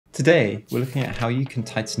Today, we're looking at how you can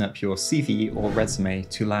tighten up your CV or resume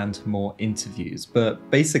to land more interviews.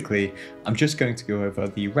 But basically, I'm just going to go over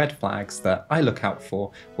the red flags that I look out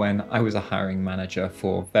for when I was a hiring manager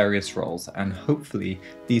for various roles, and hopefully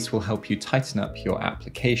these will help you tighten up your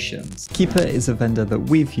applications. Keeper is a vendor that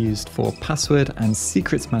we've used for password and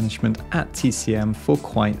secrets management at TCM for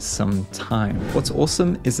quite some time. What's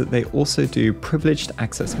awesome is that they also do privileged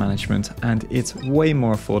access management, and it's way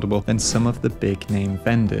more affordable than some of the big name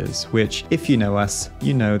vendors, which, if you know us,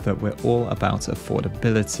 you know that we're all about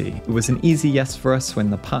affordability. It was an easy yes for us when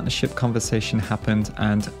the partnership conversation happened,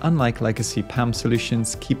 and unlike legacy PAM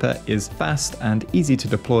solutions, Keeper is fast and easy to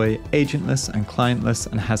deploy, agentless and clientless,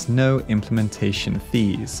 and has no implementation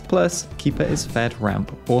fees. Plus, Keeper is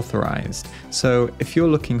FedRAMP authorized. So if you're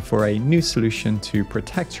looking for a new solution to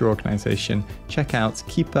protect your organization, check out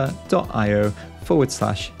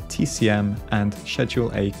keeper.io/TCM and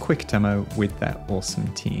schedule a quick demo with their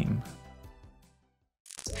awesome team.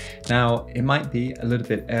 Now, it might be a little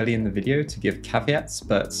bit early in the video to give caveats,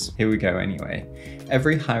 but here we go anyway.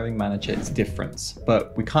 Every hiring manager is different,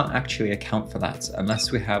 but we can't actually account for that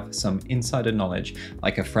unless we have some insider knowledge,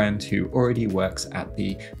 like a friend who already works at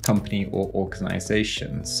the company or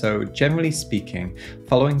organization. So generally speaking,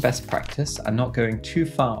 following best practice and not going too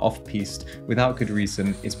far off-piste without good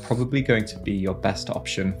reason is probably going to be your best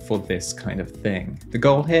option for this kind of thing. The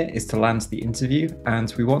goal here is to land the interview,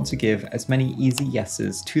 and we want to give as many easy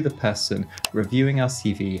yeses to the person reviewing our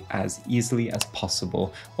CV as easily as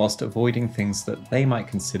possible, whilst avoiding things that they might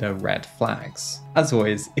consider red flags. As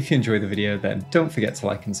always, if you enjoy the video, then don't forget to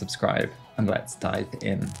like and subscribe, and let's dive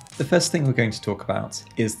in. The first thing we're going to talk about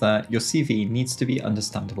is that your CV needs to be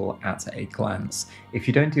understandable at a glance. If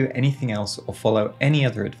you don't do anything else or follow any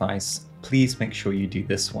other advice, please make sure you do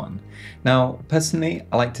this one. Now, personally,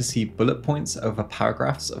 I like to see bullet points over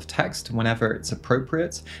paragraphs of text whenever it's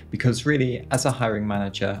appropriate, because really, as a hiring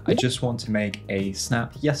manager, I just want to make a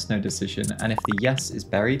snap yes/no decision, and if the yes is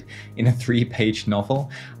buried in a 3-page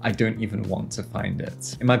novel, I don't even want to find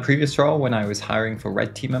it. In my previous role, when I was hiring for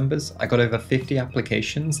red team members, I got over 50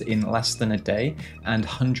 applications in less than a day, and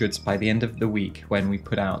hundreds by the end of the week when we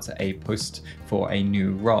put out a post for a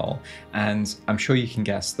new role. And I'm sure you can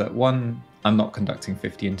guess that 1, I'm not conducting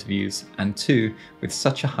 50 interviews, and 2, with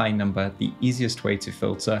such a high number, the easiest way to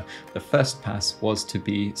filter the first pass was to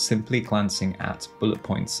be simply glancing at bullet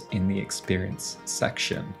points in the experience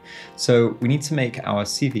section. So we need to make our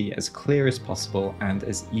CV as clear as possible and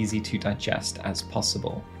as easy to digest as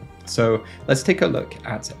possible. So let's take a look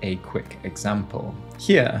at a quick example.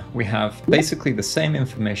 Here we have basically the same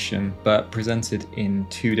information but presented in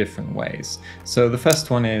 2 different ways. So the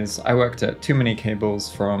first one is I worked at Too Many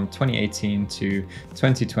Cables from 2018 to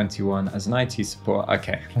 2021 as an IT support.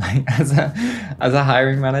 Okay, like as a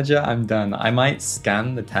hiring manager, I'm done. I might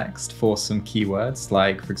scan the text for some keywords,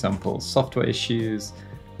 like for example, software issues,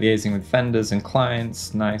 liaising with vendors and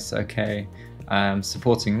clients. Nice, okay.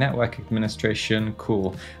 Supporting network administration,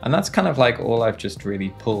 cool. And that's kind of like all I've just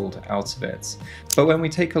really pulled out of it. But when we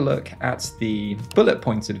take a look at the bullet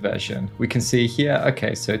pointed version, we can see here,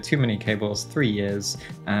 okay, so Too Many Cables, 3 years,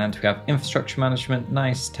 and we have infrastructure management,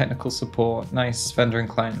 nice, technical support, nice, vendor and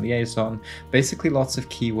client liaison, basically lots of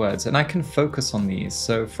keywords, and I can focus on these.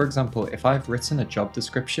 So for example, if I've written a job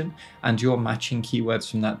description and you're matching keywords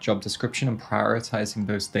from that job description and prioritizing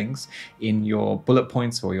those things in your bullet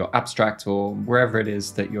points or your abstract or wherever it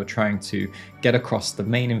is that you're trying to get across the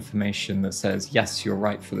main information that says, yes, you're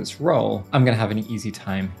right for this role, I'm going to have an easy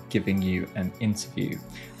time giving you an interview.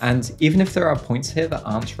 And even if there are points here that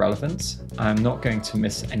aren't relevant, I'm not going to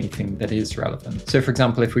miss anything that is relevant. So for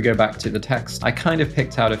example, if we go back to the text, I kind of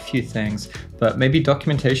picked out a few things, but maybe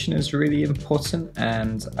documentation is really important,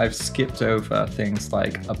 and I've skipped over things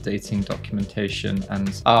like updating documentation,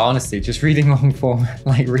 and honestly, just reading long form,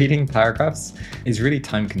 like reading paragraphs, is really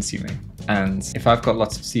time consuming. And if I've got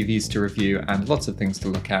lots of CVs to review and lots of things to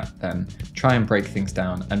look at, then try and break things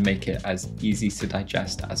down and make it as easy to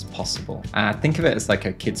digest as possible. Think of it as like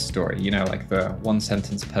a kid's story, you know, like the 1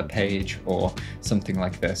 sentence per page or something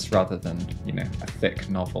like this, rather than, you know, a thick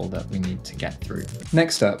novel that we need to get through.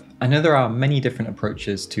 Next up, I know there are many different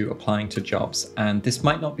approaches to applying to jobs, and this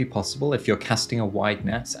might not be possible if you're casting a wide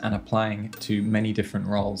net and applying to many different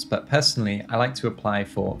roles, but personally, I like to apply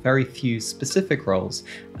for very few specific roles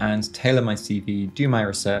and tailor my CV, do my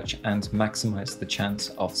research, and maximize the chance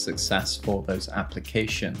of success for those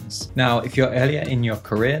applications. Now, if you're earlier in your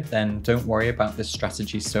career, then don't worry about this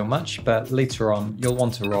strategy so much, but later on, you'll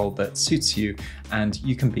want a role that suits you and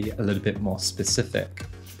you can be a little bit more specific.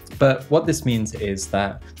 But what this means is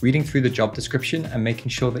that reading through the job description and making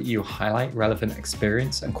sure that you highlight relevant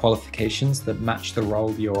experience and qualifications that match the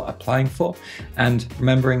role you're applying for, and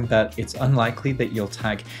remembering that it's unlikely that you'll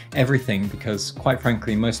tag everything because, quite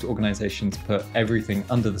frankly, most organizations put everything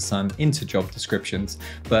under the sun into job descriptions,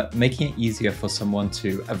 but making it easier for someone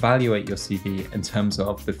to evaluate your CV in terms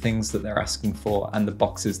of the things that they're asking for and the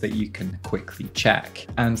boxes that you can quickly check.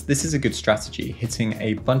 And this is a good strategy. Hitting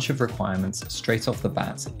a bunch of requirements straight off the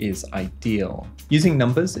bat is ideal. Using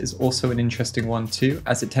numbers is also an interesting one too,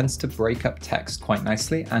 as it tends to break up text quite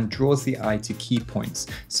nicely and draws the eye to key points.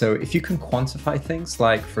 So if you can quantify things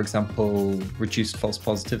like, for example, reduced false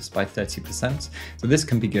positives by 30%, so this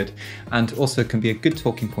can be good, and also can be a good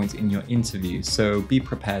talking point in your interview. So be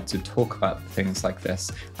prepared to talk about things like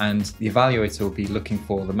this, and the evaluator will be looking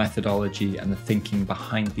for the methodology and the thinking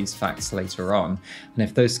behind these facts later on, and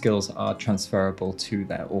if those skills are transferable to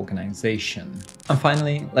their organization. And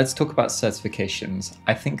finally, let's talk about certifications.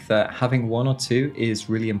 I think that having one or two is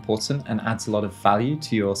really important and adds a lot of value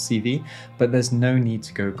to your CV, but there's no need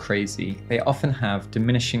to go crazy. They often have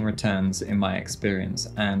diminishing returns in my experience,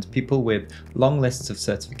 and people with long lists of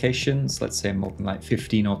certifications, let's say more than like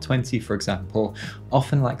 15 or 20 for example,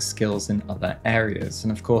 often lack skills in other areas.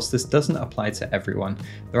 And of course, this doesn't apply to everyone.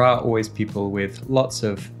 There are always people with lots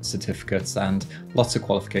of certificates and lots of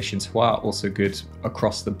qualifications who are also good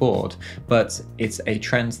across the board, but it's a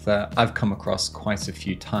trend that I've come across quite a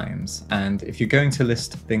few times. And if you're going to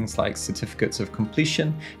list things like certificates of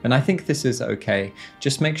completion, then I think this is okay.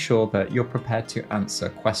 Just make sure that you're prepared to answer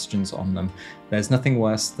questions on them. There's nothing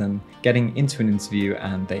worse than getting into an interview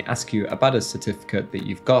and they ask you about a certificate that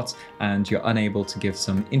you've got and you're unable to give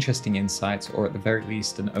some interesting insight, or at the very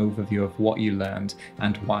least an overview of what you learned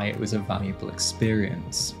and why it was a valuable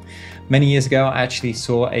experience. Many years ago, I actually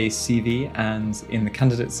saw a CV, and in the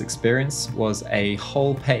candidate's experience was a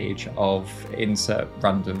whole page of insert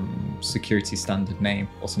random security standard name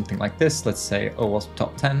or something like this. Let's say OWASP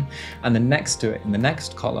top 10. And then next to it in the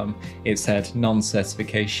next column, it said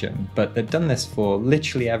non-certification, but they'd done this for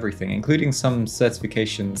literally everything, including some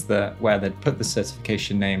certifications where they'd put the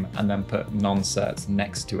certification name and then put non-cert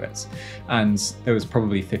next to it. And there was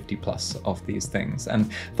probably 50 plus of these things.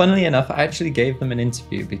 And funnily enough, I actually gave them an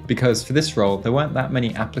interview because for this role, there weren't that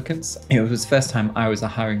many applicants. It was the first time I was a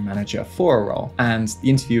hiring manager for a role, and the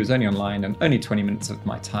interview was only online and only 20 minutes of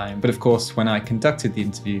my time. But of course, when I conducted the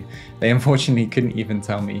interview, they unfortunately couldn't even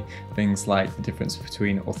tell me things like the difference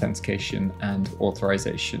between authentication and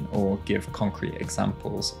authorization, or give concrete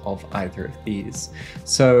examples of either of these.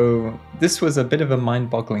 So this was a bit of a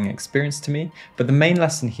mind-boggling experience to me, but the main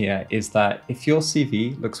lesson here is that if your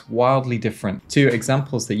CV looks wildly different to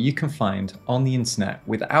examples that you can find on the internet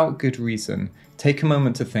without good reason, take a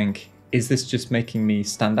moment to think, is this just making me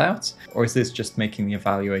stand out? Or is this just making the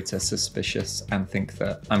evaluator suspicious and think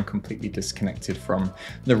that I'm completely disconnected from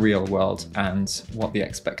the real world and what the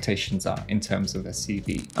expectations are in terms of a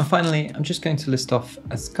CV? And finally, I'm just going to list off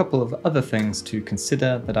a couple of other things to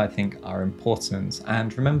consider that I think are important.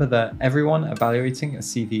 And remember that everyone evaluating a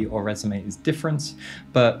CV or resume is different,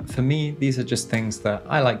 but for me, these are just things that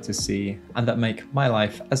I like to see and that make my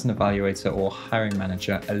life as an evaluator or hiring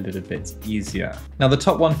manager a little bit easier. Now, the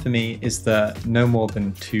top one for me is the no more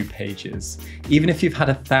than 2 pages. Even if you've had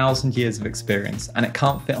 1,000 years of experience and it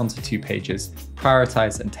can't fit onto 2 pages,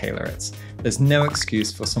 prioritize and tailor it. There's no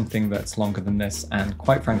excuse for something that's longer than this, and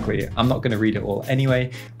quite frankly, I'm not going to read it all anyway,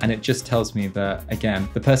 and it just tells me that, again,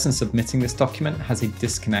 the person submitting this document has a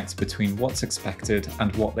disconnect between what's expected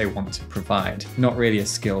and what they want to provide. Not really a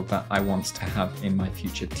skill that I want to have in my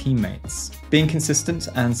future teammates. Being consistent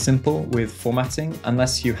and simple with formatting,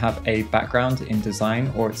 unless you have a background in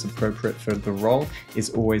design or it's appropriate for the role, is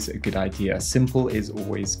always a good idea. Simple is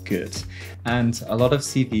always good. And a lot of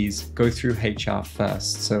CVs go through HR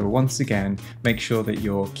first, so once again, make sure that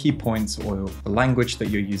your key points or the language that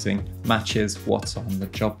you're using matches what's on the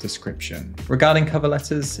job description. Regarding cover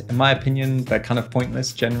letters, in my opinion, they're kind of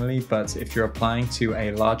pointless generally, but if you're applying to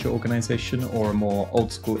a larger organization or a more old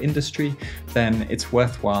school industry, then it's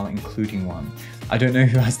worthwhile including one. I don't know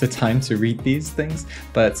who has the time to read these things,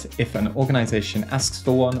 but if an organization asks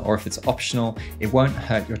for one or if it's optional, it won't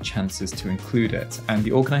hurt your chances to include it. And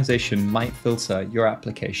the organization might filter your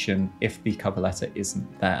application if the cover letter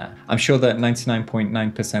isn't there. I'm sure that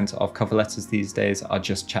 99.9% of cover letters these days are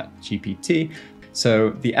just ChatGPT, so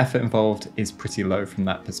the effort involved is pretty low from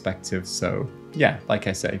that perspective. So yeah, like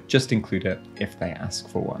I say, just include it if they ask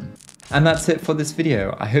for one. And that's it for this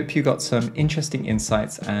video. I hope you got some interesting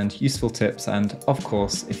insights and useful tips. And of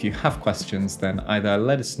course, if you have questions, then either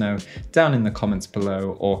let us know down in the comments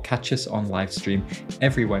below or catch us on live stream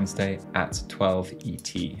every Wednesday at 12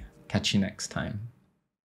 ET. Catch you next time.